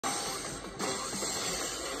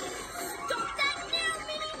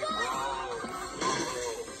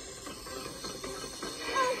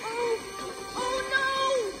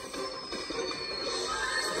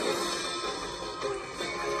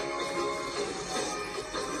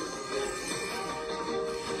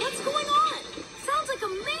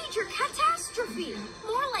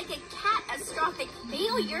catastrophic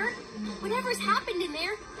failure. Whatever's happened in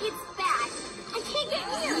there, it's bad. I can't get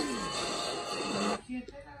near.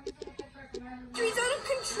 He's out of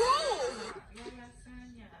control.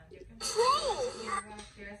 Control.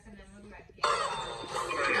 Oh,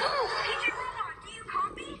 PJ Robot, do you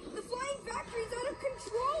copy? The flying factory's out of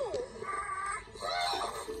control.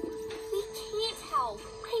 We can't help.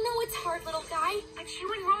 I know it's hard, little guy, but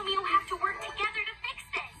you and Romeo have to work together to fix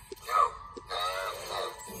this.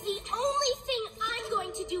 The only thing I'm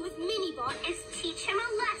going to do with Minibot is teach him a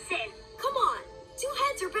lesson. Come on, 2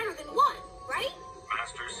 heads are better than 1, right?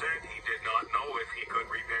 Master said he did not know if he could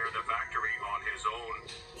repair the factory on his own.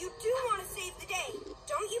 You do want to save the day,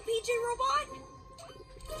 don't you, PJ Robot?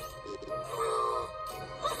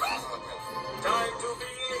 Time to be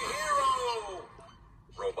a hero!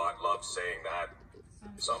 Robot loves saying that.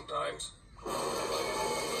 Sometimes.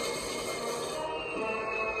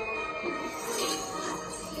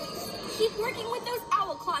 Keep working with those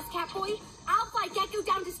owl claws, Catboy. I'll fly Gecko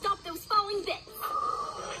down to stop those falling bits.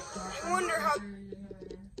 I wonder how...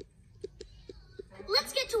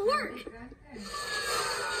 Let's get to work.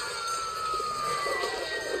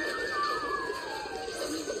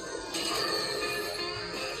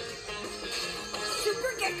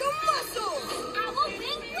 Super Gecko muscles! Owl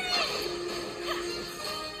wing wing!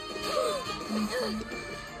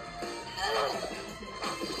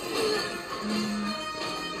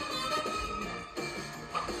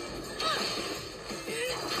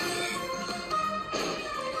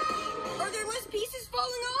 Are there less pieces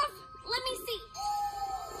falling off? Let me see.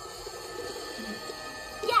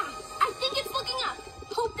 Yeah, I think it's looking up.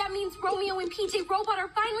 Hope that means Romeo and PJ Robot are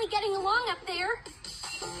finally getting along up there.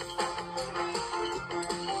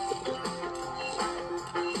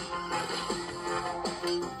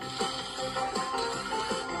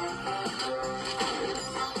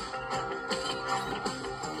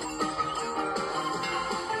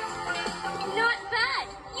 Not bad.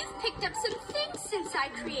 You've picked up some things since I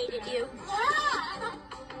created you.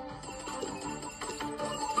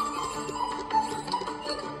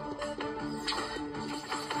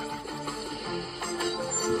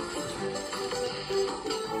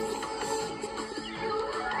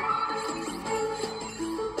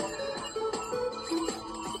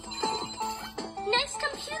 Nice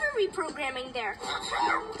computer reprogramming there.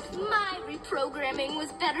 My reprogramming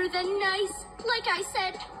was better than nice. Like I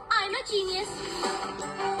said, I'm a genius.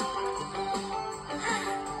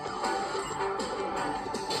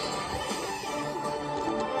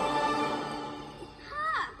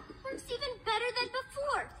 Works even better than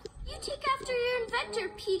before. You take after your inventor,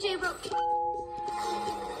 PJ Robot.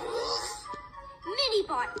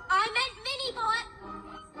 Minibot. I meant Minibot.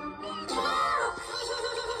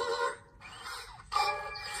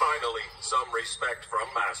 Finally, some respect from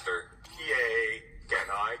Master. Yay! Can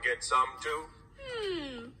I get some too?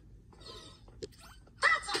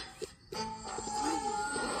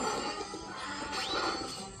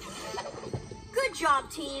 Good job,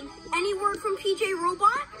 team. Any word from PJ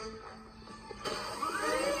Robot?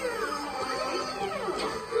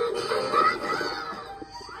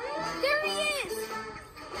 There he is!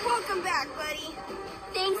 Welcome back, buddy.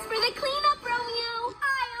 Thanks for the cleanup, Romeo.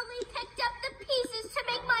 I only picked up the pieces to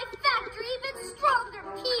make my factory even stronger,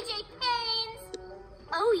 PJ Pains.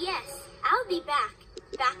 Oh, yes. I'll be back.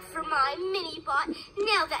 Back for my Minibot,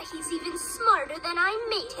 now that he's even smarter than I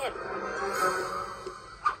made him.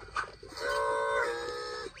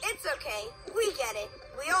 It's okay. We get it.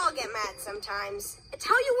 We all get mad sometimes. It's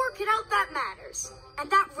how you work it out that matters. And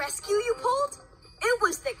that rescue you pulled? It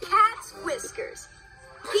was the cat's whiskers.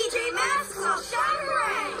 PJ Masks all shine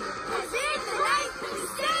hooray! 'Cause in the night we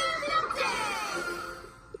saved the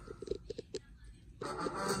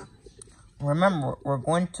day! Remember, we're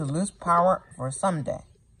going to lose power for someday.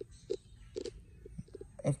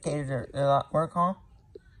 If they work on.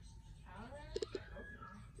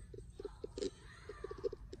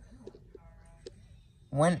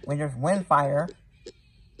 When there's wind fire.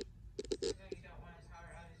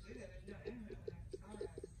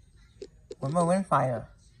 What about wind fire?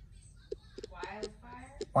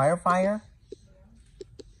 Wildfire?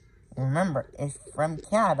 Remember, it's from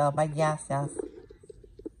Canada by Gas Gas.